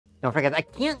Don't forget, I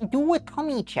can't do a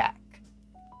tummy check.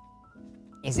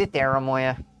 Is it there,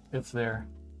 Amoya? It's there.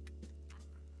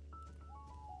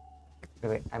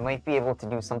 Wait, I might be able to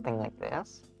do something like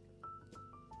this.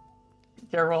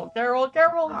 Careful, careful,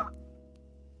 careful!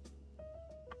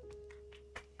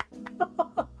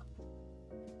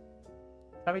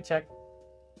 Tummy check.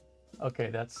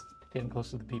 Okay, that's getting close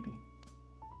to the pee-pee.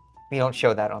 We don't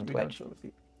show that on We don't Twitch. show the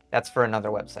pee-pee. That's for another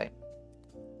website.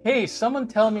 Hey, someone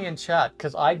tell me in chat,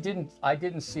 because I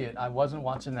didn't see it. I wasn't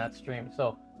watching that stream.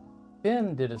 So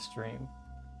Finn did a stream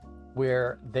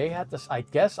where they had to, I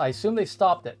assume they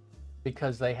stopped it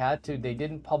because they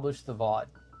didn't publish the VOD.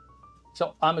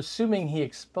 So I'm assuming he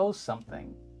exposed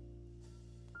something.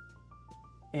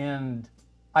 And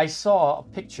I saw a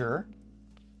picture,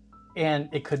 and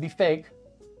it could be fake,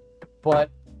 but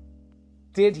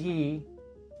did he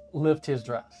lift his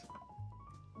dress?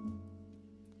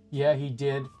 Yeah, he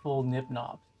did full nip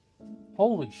knobs.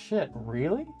 Holy shit,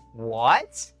 really?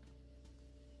 What?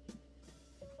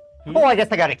 Oh, I guess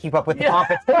I gotta keep up with the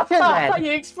competition then. He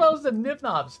exposed the nip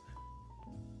knobs.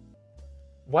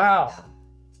 Wow.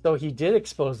 So he did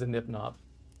expose the nip knob.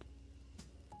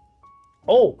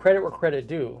 Oh, credit where credit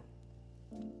due.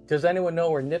 Does anyone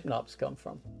know where nip knobs come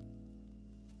from?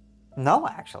 No,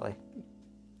 actually.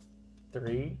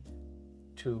 3,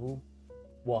 2,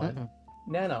 1.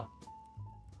 Nano.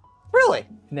 Really?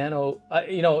 Nano,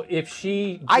 you know, if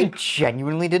she... I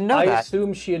genuinely didn't know I that.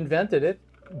 assume she invented it,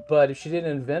 but if she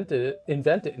didn't invent it.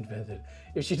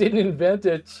 If she didn't invent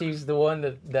it, she's the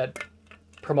one that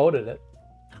promoted it.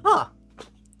 Huh.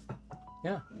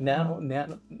 Yeah, nano,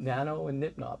 and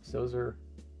nip knobs. Those are.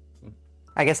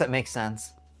 I guess that makes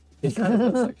sense. It kind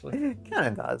of does, actually. Kind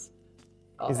of does.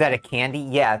 Is that a candy?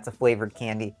 Yeah, it's a flavored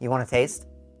candy. You want to taste?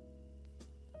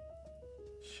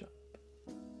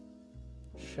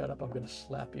 Shut up! I'm gonna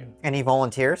slap you. Any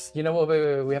volunteers? You know what?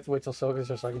 Wait, we have to wait till Soga's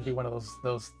here so I can do one of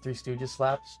those Three Stooges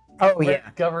slaps. Oh yeah.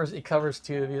 It covers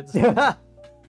 2 of you.